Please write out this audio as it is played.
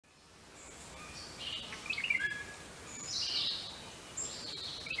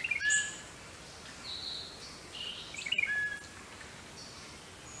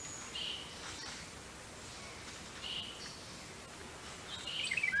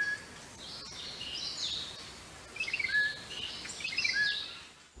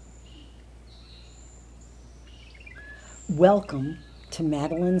Welcome to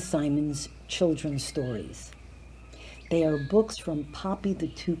Madelyn Simon's children's stories. They are books from Poppy the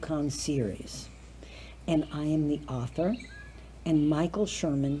Toucan series, and I am the author, and Michael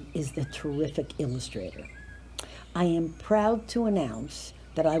Sherman is the terrific illustrator. I am proud to announce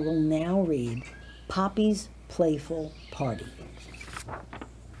that I will now read Poppy's Playful Party.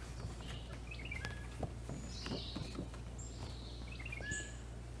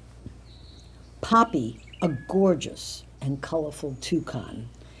 Poppy, a gorgeous and colorful toucan,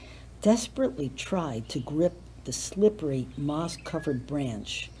 desperately tried to grip the slippery, moss-covered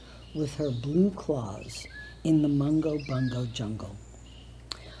branch with her blue claws in the Mungo Bungo Jungle.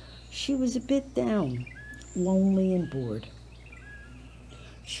 She was a bit down, lonely and bored.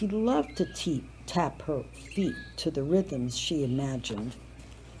 She loved to tap her feet to the rhythms she imagined,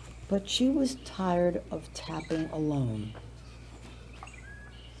 but she was tired of tapping alone.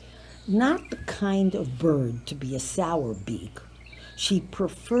 Not the kind of bird to be a sour beak, she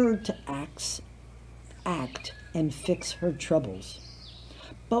preferred to act and fix her troubles.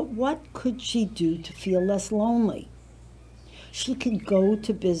 But what could she do to feel less lonely? She could go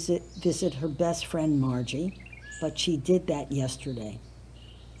to visit her best friend Margie, but she did that yesterday.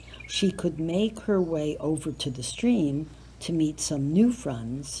 She could make her way over to the stream to meet some new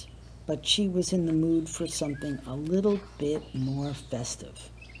friends, but she was in the mood for something a little bit more festive.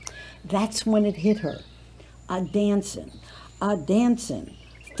 That's when it hit her. A dancin'.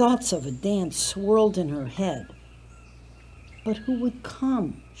 Thoughts of a dance swirled in her head. But who would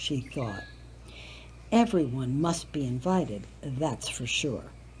come, she thought. Everyone must be invited, that's for sure.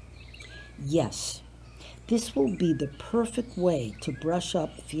 Yes, this will be the perfect way to brush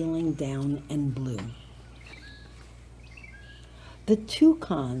up feeling down and blue. The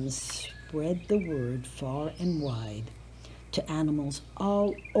toucans spread the word far and wide to animals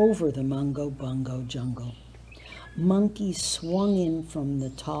all over the Mungo Bungo Jungle. Monkeys swung in from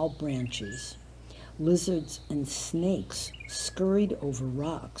the tall branches. Lizards and snakes scurried over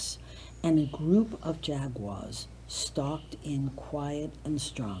rocks, and a group of jaguars stalked in quiet and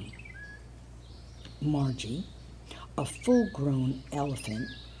strong. Margie, a full-grown elephant,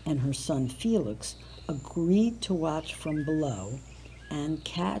 and her son Felix agreed to watch from below and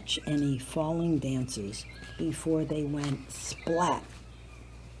catch any falling dancers before they went splat.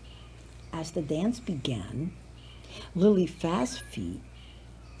 As the dance began, Lily Fast Feet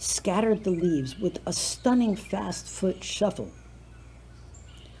scattered the leaves with a stunning fast foot shuffle.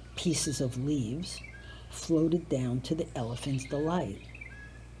 Pieces of leaves floated down to the elephant's delight.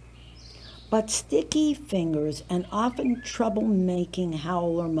 But Sticky Fingers, an often trouble-making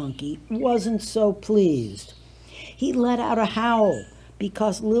howler monkey, wasn't so pleased. He let out a howl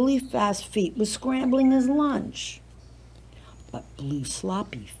because Lily Fast Feet was scrambling his lunch. But Blue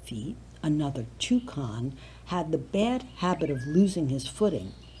Sloppy Feet, another toucan, had the bad habit of losing his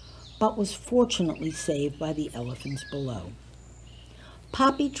footing, but was fortunately saved by the elephants below.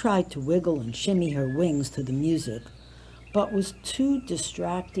 Poppy tried to wiggle and shimmy her wings to the music, but was too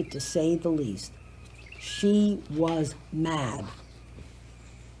distracted to say the least. She was mad.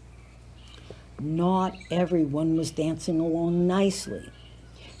 Not everyone was dancing along nicely.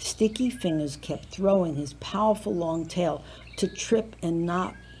 Sticky Fingers kept throwing his powerful long tail to trip and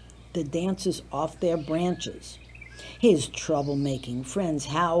knock the dancers off their branches. His troublemaking friends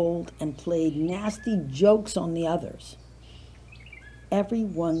howled and played nasty jokes on the others.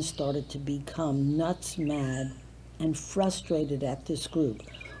 Everyone started to become nuts mad and frustrated at this group,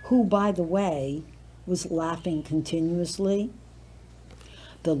 who, by the way, was laughing continuously.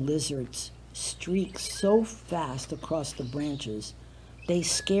 The lizards streaked so fast across the branches, they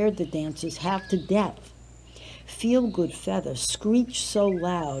scared the dancers half to death. Feel-Good Feather screeched so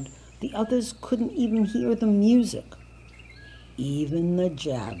loud, the others couldn't even hear the music. Even the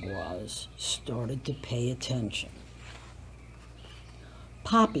jaguars started to pay attention.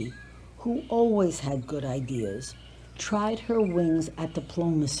 Poppy, who always had good ideas, tried her wings at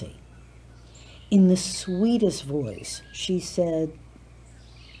diplomacy. In the sweetest voice, she said,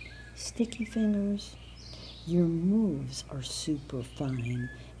 "Sticky Fingers, your moves are super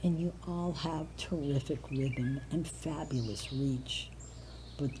fine, and you all have terrific rhythm and fabulous reach.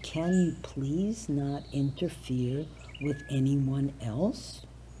 But can you please not interfere with anyone else?"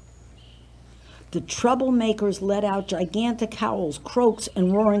 The troublemakers let out gigantic howls, croaks,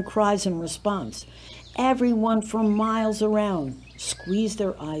 and roaring cries in response. Everyone from miles around squeezed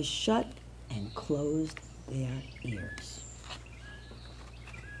their eyes shut and closed their ears.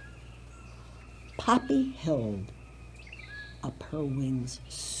 Poppy held up her wings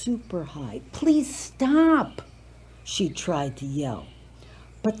super high. "Please stop," she tried to yell,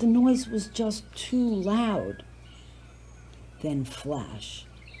 but the noise was just too loud. Then Flash,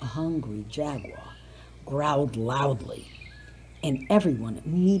 a hungry jaguar, growled loudly, and everyone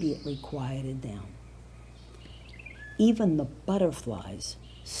immediately quieted down. Even the butterflies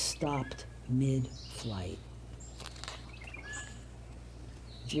stopped mid-flight.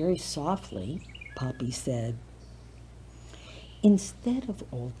 Very softly, Poppy said, "Instead of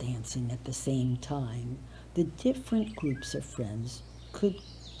all dancing at the same time, the different groups of friends could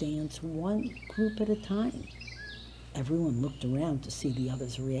dance one group at a time." Everyone looked around to see the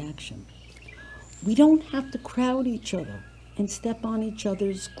other's reaction. "We don't have to crowd each other and step on each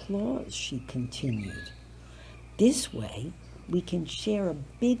other's claws," she continued. "This way, we can share a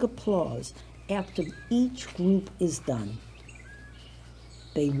big applause after each group is done."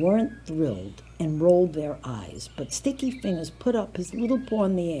 They weren't thrilled and rolled their eyes, but Sticky Fingers put up his little paw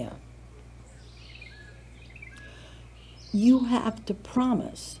in the air. "You have to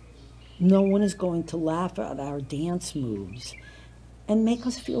promise no one is going to laugh at our dance moves and make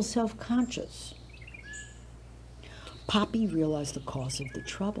us feel self-conscious." Poppy realized the cause of the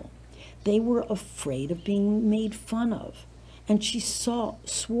trouble. They were afraid of being made fun of, and she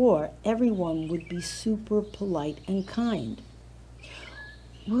swore everyone would be super polite and kind.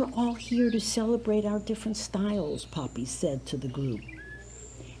 "We're all here to celebrate our different styles," Poppy said to the group.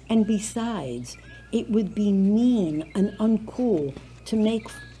 "And besides, it would be mean and uncool to make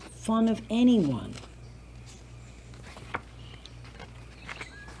fun of anyone."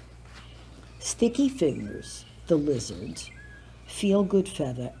 Sticky Fingers, the lizards, Feel-Good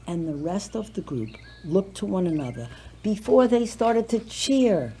Feather, and the rest of the group looked to one another before they started to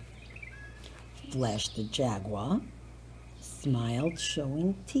cheer. Flash the jaguar smiled,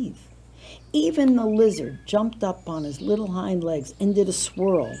 showing teeth. Even the lizard jumped up on his little hind legs and did a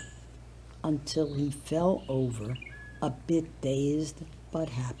swirl until he fell over, a bit dazed but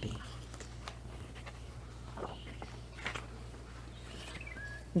happy.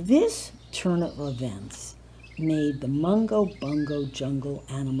 This turn of events made the Mungo Bungo Jungle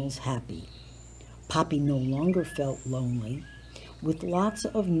animals happy. Poppy no longer felt lonely, with lots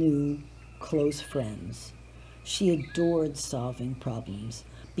of new, close friends. She adored solving problems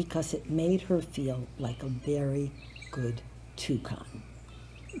because it made her feel like a very good toucan.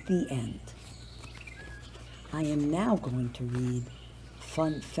 The end. I am now going to read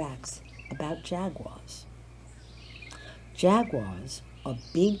fun facts about jaguars. Jaguars are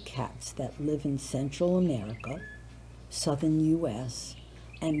big cats that live in Central America, southern U.S.,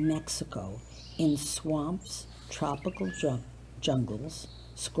 and Mexico in swamps, tropical jungles,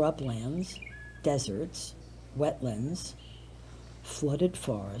 scrublands, deserts, wetlands, flooded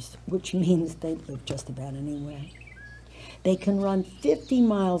forests, which means they live just about anywhere. They can run 50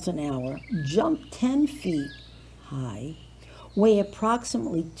 miles an hour, jump 10 feet high, weigh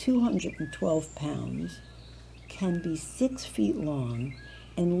approximately 212 pounds, can be 6 feet long,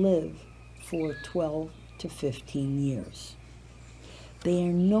 and live for 12 to 15 years. They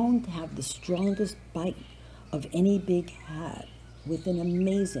are known to have the strongest bite of any big cat, with an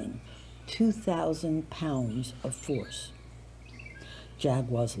amazing 2,000 pounds of force.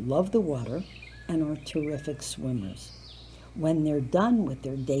 Jaguars love the water and are terrific swimmers. When they're done with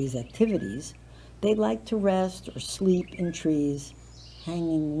their day's activities, they like to rest or sleep in trees,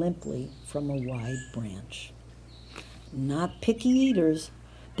 hanging limply from a wide branch. Not picky eaters,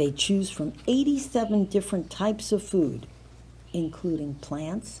 they choose from 87 different types of food, including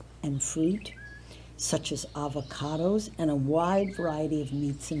plants and fruit, such as avocados and a wide variety of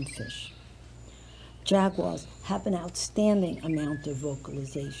meats and fish. Jaguars have an outstanding amount of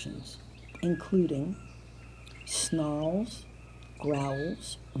vocalizations, including snarls,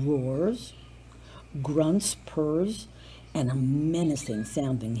 growls, roars, grunts, purrs, and a menacing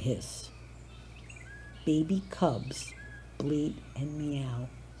sounding hiss. Baby cubs bleat and meow.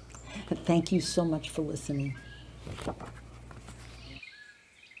 Thank you so much for listening.